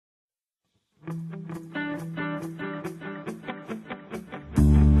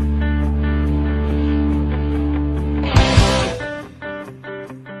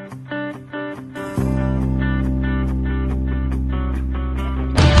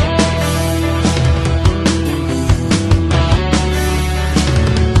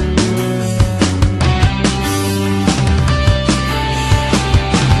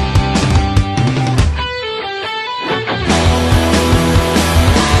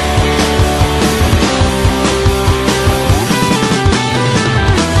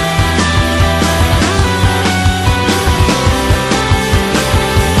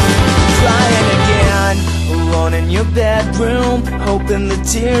Bedroom, hoping the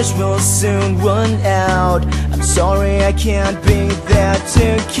tears will soon run out. I'm sorry I can't be there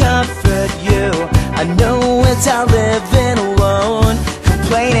to comfort you. I know it's hard living alone,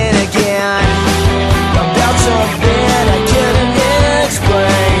 complaining again about something I couldn't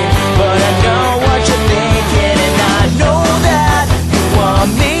explain. But I know what you're thinking, and I know that you want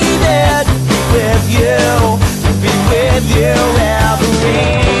me there to be with you, to be with you every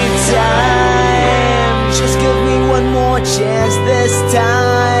time. Just give me one more chance this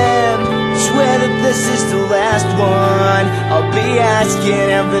time. Swear that this is the last one. I'll be asking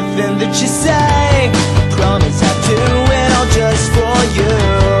everything that you say. Promise I'll do it all just for you,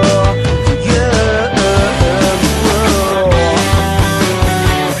 for you.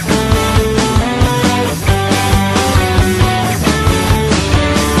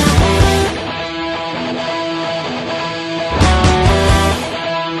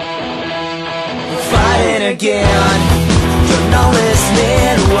 Fighting again. You're not listening.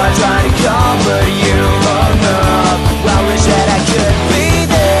 I try to call, but you hung up. I wish that I could be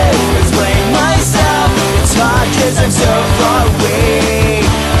there to explain myself. It's hard 'cause I'm so far away,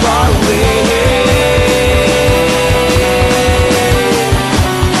 far away.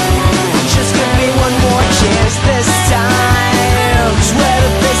 Just give me one more chance this time. Swear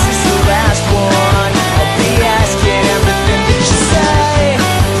that this is the last one. I'll be asking everything that you say.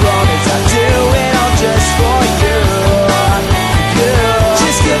 Promise I'll do it all just for you.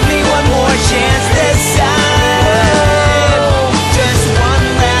 Just give me one more chance this time. Just one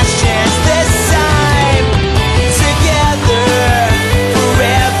last chance this time. Together,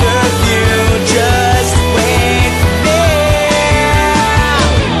 forever, you just wait for me.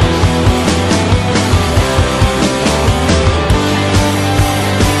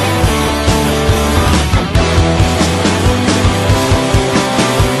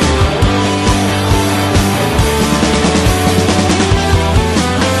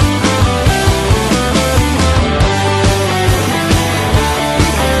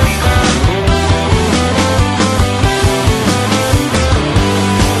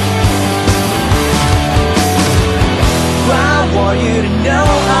 I want you to know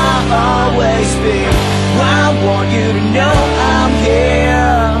I'll always be. I want you to know I'm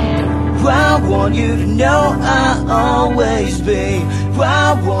here. I want you to know I'll always be.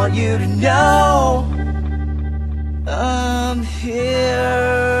 I want you to know I'm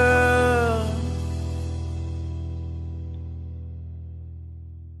here.